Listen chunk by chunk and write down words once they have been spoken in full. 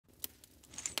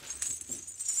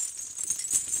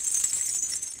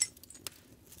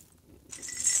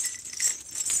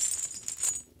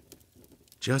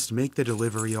Just make the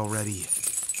delivery already.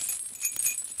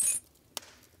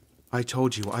 I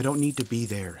told you, I don't need to be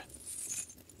there.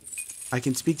 I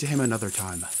can speak to him another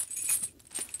time.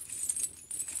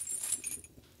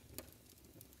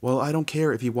 Well, I don't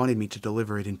care if he wanted me to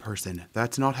deliver it in person.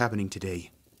 That's not happening today.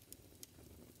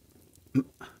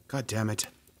 God damn it.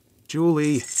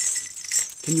 Julie,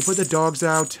 can you put the dogs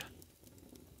out?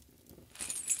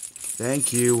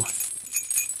 Thank you.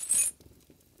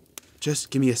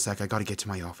 Just give me a sec, I gotta get to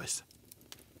my office.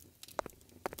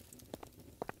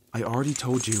 I already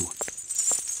told you.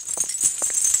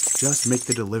 Just make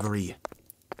the delivery.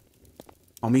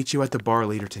 I'll meet you at the bar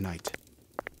later tonight.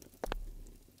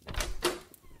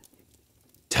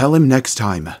 Tell him next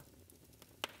time.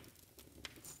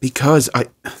 Because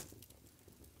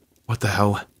What the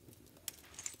hell?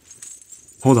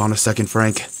 Hold on a second,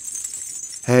 Frank.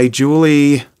 Hey,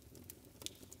 Julie.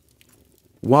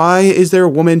 Why is there a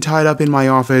woman tied up in my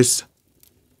office?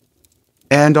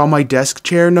 And on my desk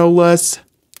chair, no less?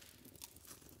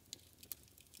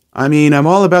 I mean, I'm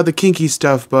all about the kinky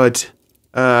stuff, but,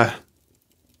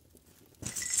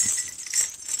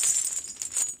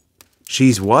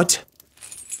 She's what?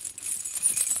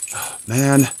 Oh,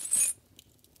 man.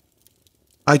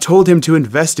 I told him to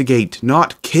investigate,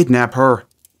 not kidnap her.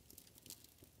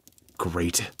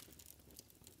 Great.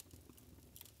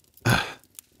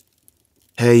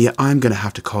 Hey, I'm gonna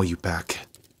have to call you back.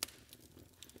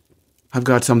 I've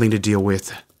got something to deal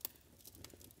with.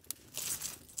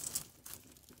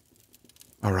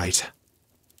 Alright.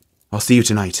 I'll see you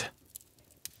tonight.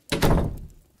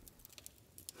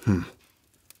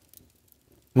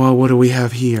 Well, what do we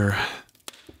have here?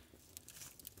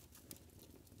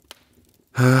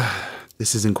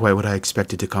 This isn't quite what I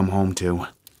expected to come home to.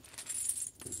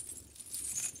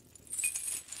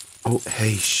 Oh,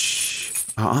 hey, shh.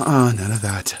 None of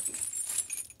that.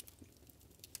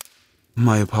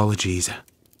 My apologies.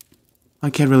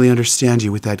 I can't really understand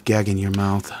you with that gag in your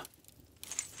mouth.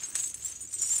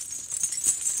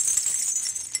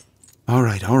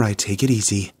 Alright, take it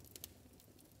easy.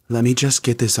 Let me just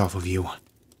get this off of you.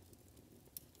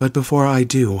 But before I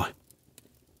do,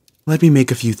 let me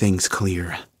make a few things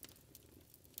clear.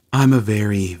 I'm a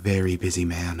very, very busy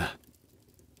man.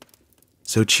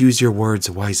 So choose your words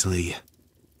wisely.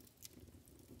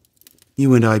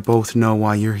 You and I both know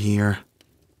why you're here,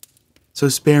 so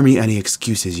spare me any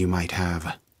excuses you might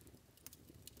have.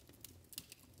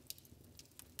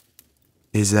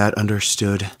 Is that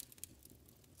understood?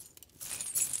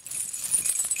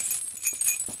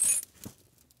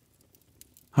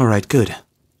 Alright, good.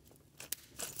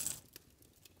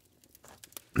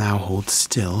 Now hold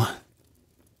still.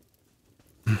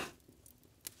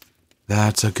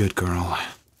 That's a good girl.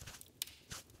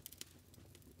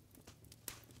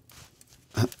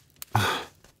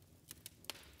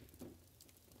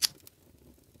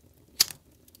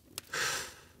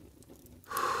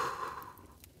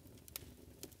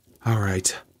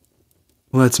 Alright.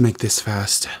 Let's make this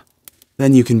fast.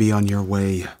 Then you can be on your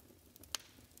way.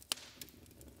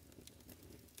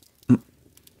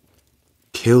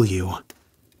 Kill you?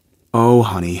 Oh,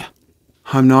 honey.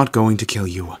 I'm not going to kill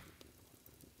you.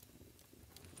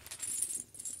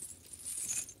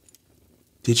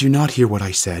 Did you not hear what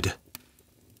I said?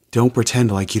 Don't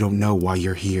pretend like you don't know why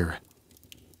you're here.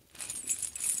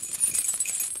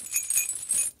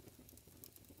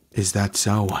 Is that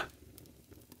so?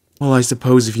 Well, I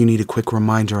suppose if you need a quick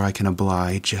reminder, I can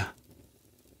oblige.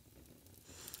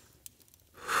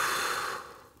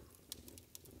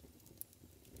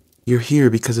 You're here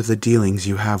because of the dealings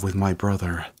you have with my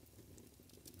brother.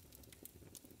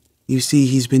 You see,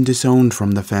 he's been disowned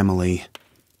from the family.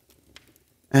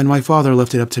 And my father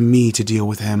left it up to me to deal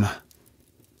with him.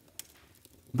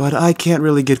 But I can't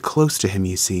really get close to him,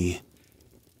 you see.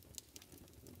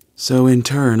 So in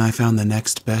turn, I found the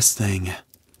next best thing.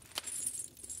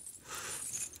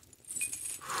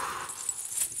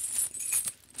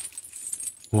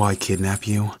 Why kidnap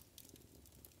you?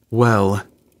 Well,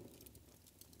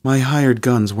 my hired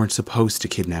guns weren't supposed to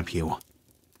kidnap you.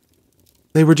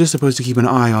 They were just supposed to keep an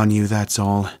eye on you, that's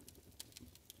all.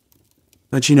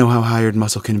 But you know how hired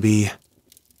muscle can be.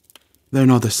 They're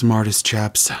not the smartest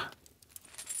chaps.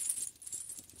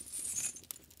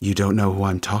 You don't know who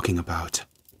I'm talking about.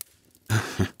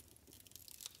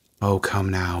 Oh, come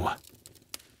now.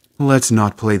 Let's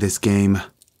not play this game.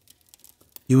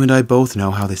 You and I both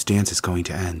know how this dance is going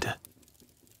to end.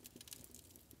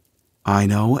 I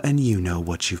know and you know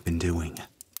what you've been doing.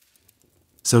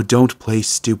 So don't play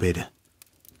stupid.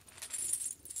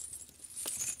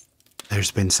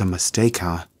 There's been some mistake,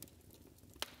 huh?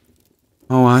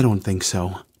 Oh, I don't think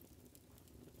so.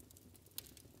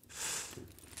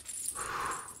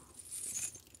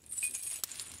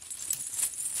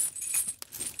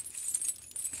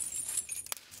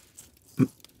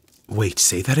 Wait,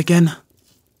 say that again?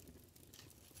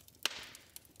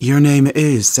 Your name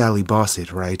is Sally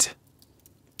Bossett, right?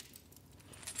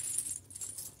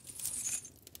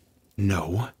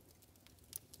 No.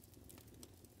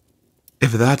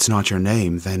 If that's not your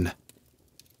name, then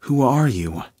who are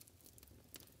you?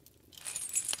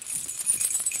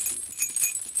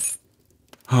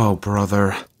 Oh,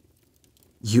 brother.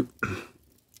 You...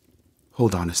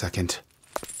 Hold on a second.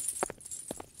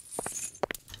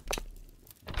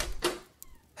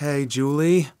 Hey,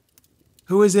 Julie.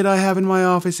 Who is it I have in my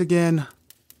office again?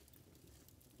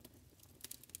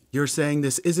 You're saying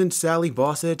this isn't Sally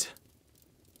Bossett?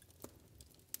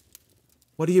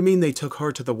 What do you mean they took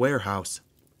her to the warehouse?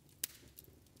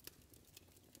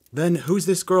 Then who's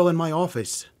this girl in my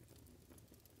office?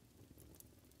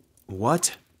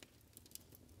 What?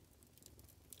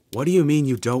 What do you mean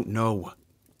you don't know?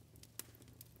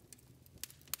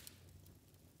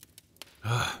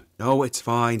 No, it's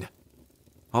fine.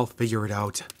 I'll figure it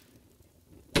out.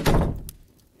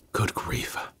 Good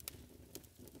grief.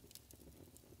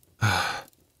 Huh.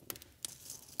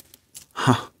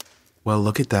 Well,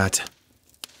 look at that.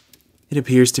 It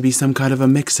appears to be some kind of a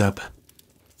mix-up.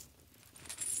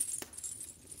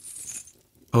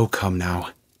 Oh, come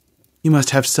now. You must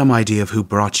have some idea of who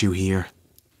brought you here.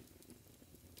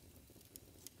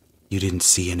 You didn't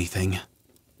see anything.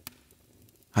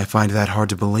 I find that hard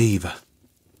to believe.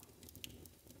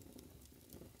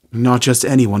 Not just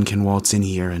anyone can waltz in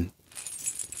here and...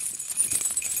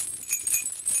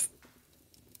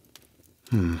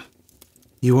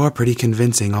 You are pretty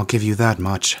convincing, I'll give you that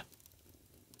much.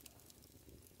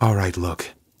 Alright,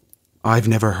 look. I've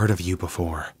never heard of you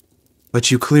before.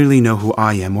 But you clearly know who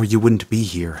I am or you wouldn't be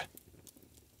here.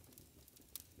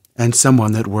 And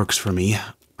someone that works for me,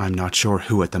 I'm not sure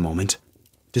who at the moment,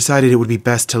 decided it would be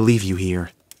best to leave you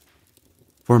here.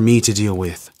 For me to deal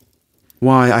with.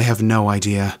 Why, I have no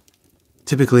idea.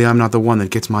 Typically, I'm not the one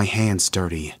that gets my hands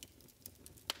dirty.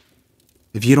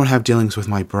 If you don't have dealings with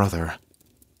my brother,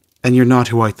 and you're not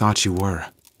who I thought you were,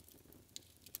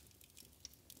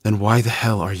 then why the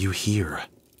hell are you here?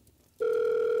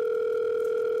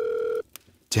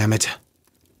 Damn it.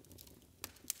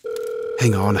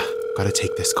 Hang on, gotta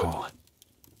take this call.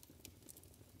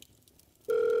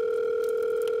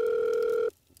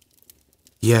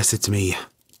 Yes, it's me.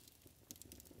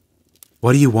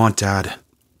 What do you want, Dad?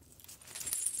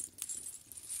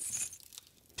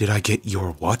 Did I get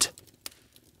your what?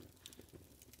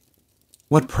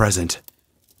 What present?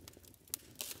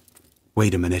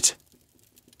 Wait a minute.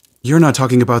 You're not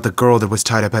talking about the girl that was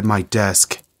tied up at my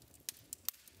desk.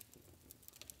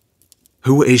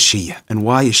 Who is she, and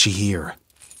why is she here?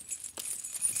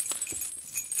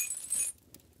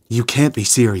 You can't be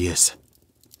serious.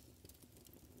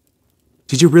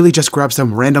 Did you really just grab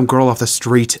some random girl off the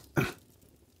street?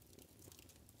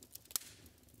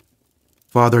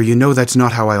 Father, you know that's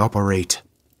not how I operate.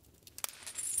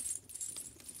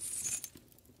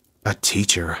 A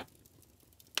teacher?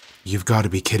 You've got to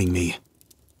be kidding me.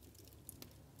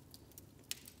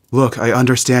 Look, I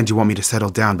understand you want me to settle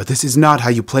down, but this is not how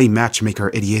you play matchmaker,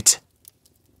 idiot.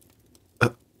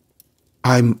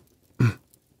 I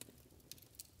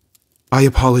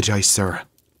apologize, sir.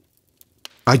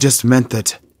 I just meant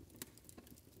that...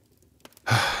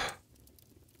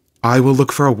 I will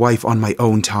look for a wife on my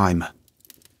own time.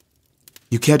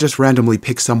 You can't just randomly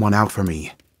pick someone out for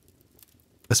me.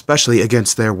 Especially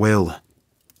against their will.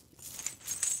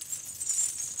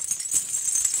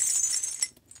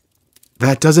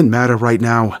 That doesn't matter right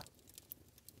now.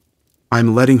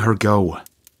 I'm letting her go.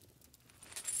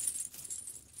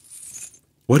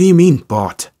 What do you mean,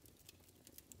 bought?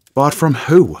 Bought from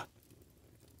who?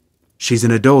 She's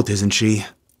an adult, isn't she?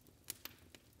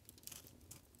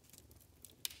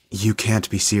 You can't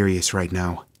be serious right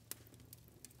now.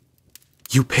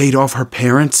 You paid off her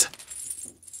parents?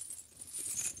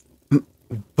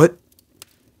 But...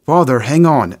 Father, hang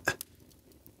on.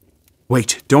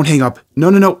 Wait, don't hang up.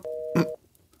 No.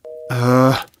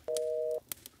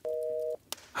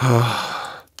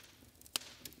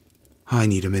 I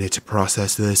need a minute to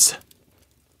process this.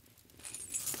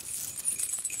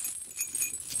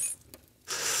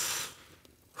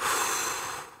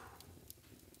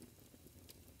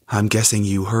 I'm guessing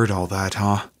you heard all that,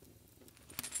 huh?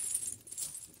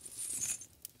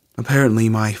 Apparently,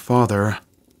 my father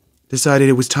decided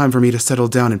it was time for me to settle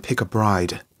down and pick a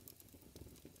bride.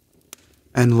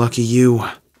 And lucky you.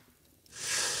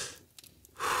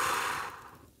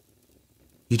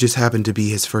 You just happened to be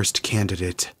his first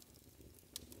candidate.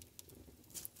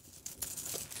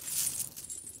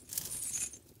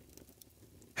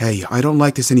 Hey, I don't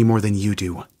like this any more than you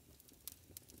do.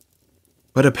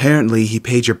 But apparently he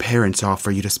paid your parents off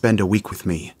for you to spend a week with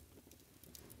me.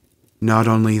 Not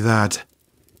only that,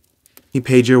 he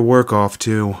paid your work off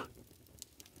too.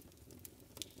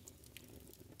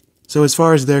 So as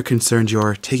far as they're concerned,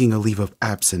 you're taking a leave of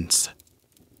absence.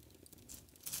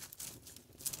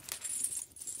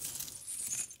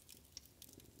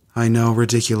 I know,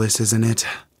 ridiculous, isn't it?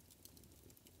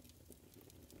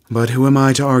 But who am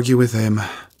I to argue with him?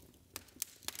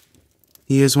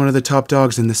 He is one of the top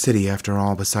dogs in the city, after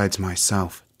all, besides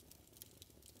myself.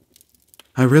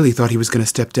 I really thought he was going to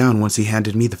step down once he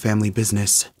handed me the family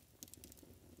business.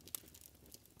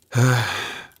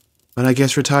 But I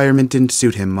guess retirement didn't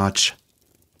suit him much.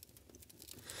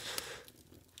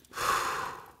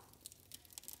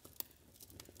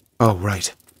 Oh,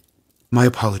 right. My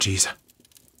apologies.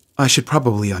 I should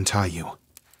probably untie you.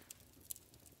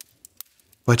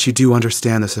 But you do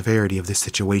understand the severity of this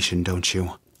situation, don't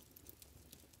you?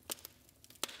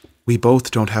 We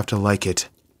both don't have to like it,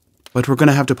 but we're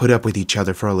gonna have to put up with each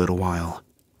other for a little while.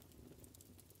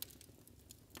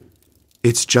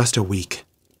 It's just a week.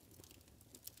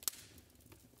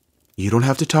 You don't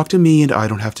have to talk to me, and I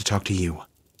don't have to talk to you.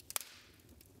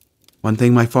 One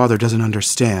thing my father doesn't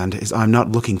understand is I'm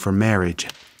not looking for marriage.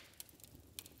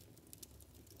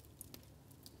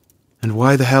 And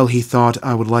why the hell he thought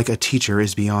I would like a teacher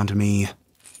is beyond me.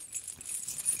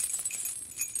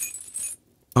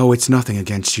 Oh, it's nothing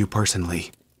against you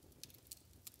personally.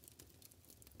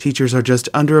 Teachers are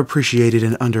just underappreciated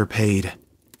and underpaid.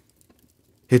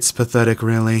 It's pathetic,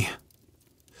 really.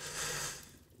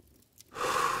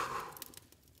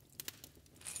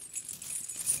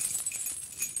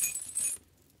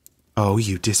 Oh,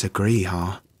 you disagree,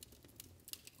 huh?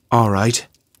 All right.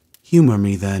 Humor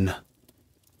me then.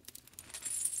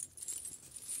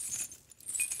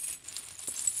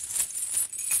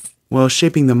 Well,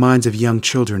 shaping the minds of young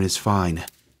children is fine.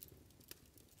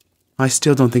 I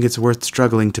still don't think it's worth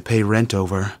struggling to pay rent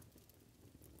over.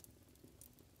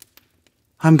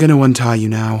 I'm gonna untie you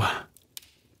now.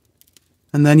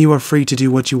 And then you are free to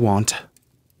do what you want.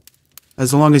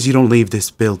 As long as you don't leave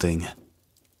this building.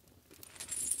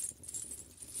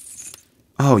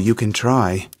 Oh, you can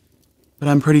try. But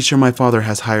I'm pretty sure my father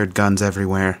has hired guns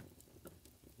everywhere.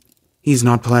 He's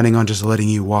not planning on just letting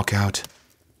you walk out.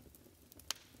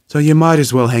 So you might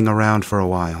as well hang around for a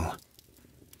while.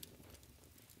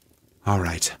 All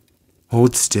right.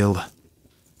 Hold still.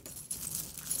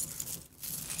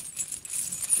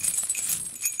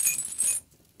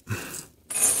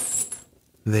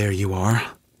 There you are.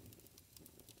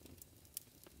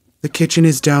 The kitchen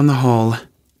is down the hall.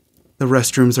 The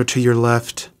restrooms are to your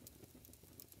left.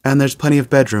 And there's plenty of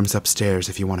bedrooms upstairs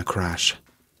if you want to crash.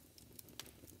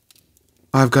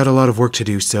 I've got a lot of work to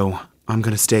do, so I'm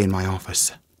gonna stay in my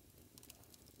office.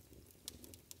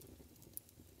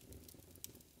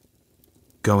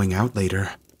 Going out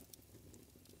later?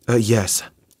 Yes.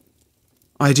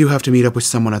 I do have to meet up with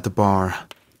someone at the bar,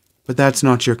 but that's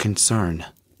not your concern.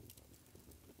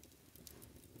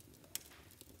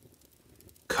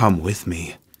 Come with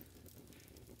me.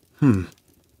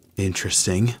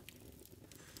 Interesting.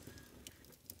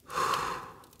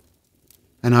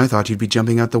 And I thought you'd be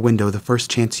jumping out the window the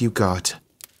first chance you got.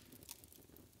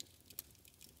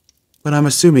 But I'm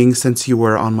assuming, since you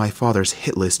were on my father's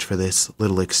hit list for this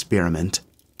little experiment,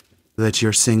 that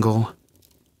you're single.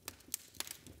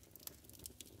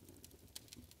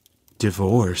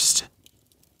 Divorced.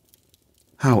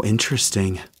 How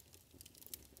interesting.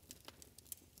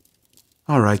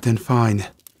 Alright then, fine.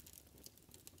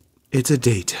 It's a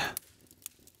date.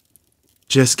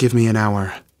 Just give me an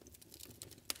hour.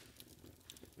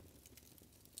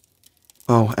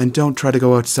 Oh, and don't try to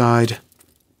go outside.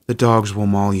 The dogs will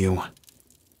maul you.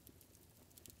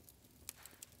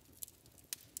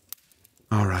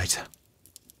 All right.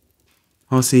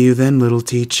 I'll see you then, little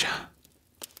Teach.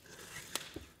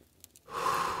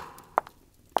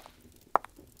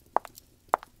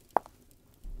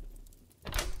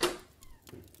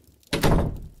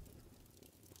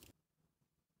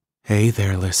 Hey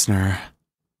there, listener.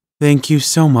 Thank you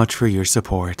so much for your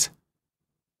support.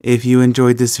 If you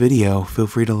enjoyed this video, feel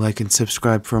free to like and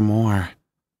subscribe for more.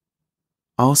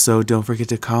 Also, don't forget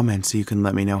to comment so you can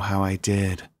let me know how I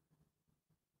did.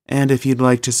 And if you'd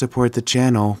like to support the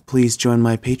channel, please join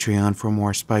my Patreon for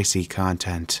more spicy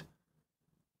content.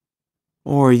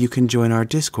 Or you can join our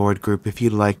Discord group if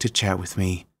you'd like to chat with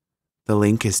me. The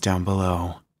link is down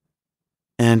below.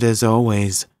 And as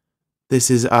always, this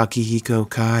is Akihiko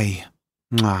Kai.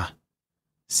 Mwah.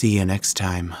 See you next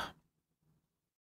time.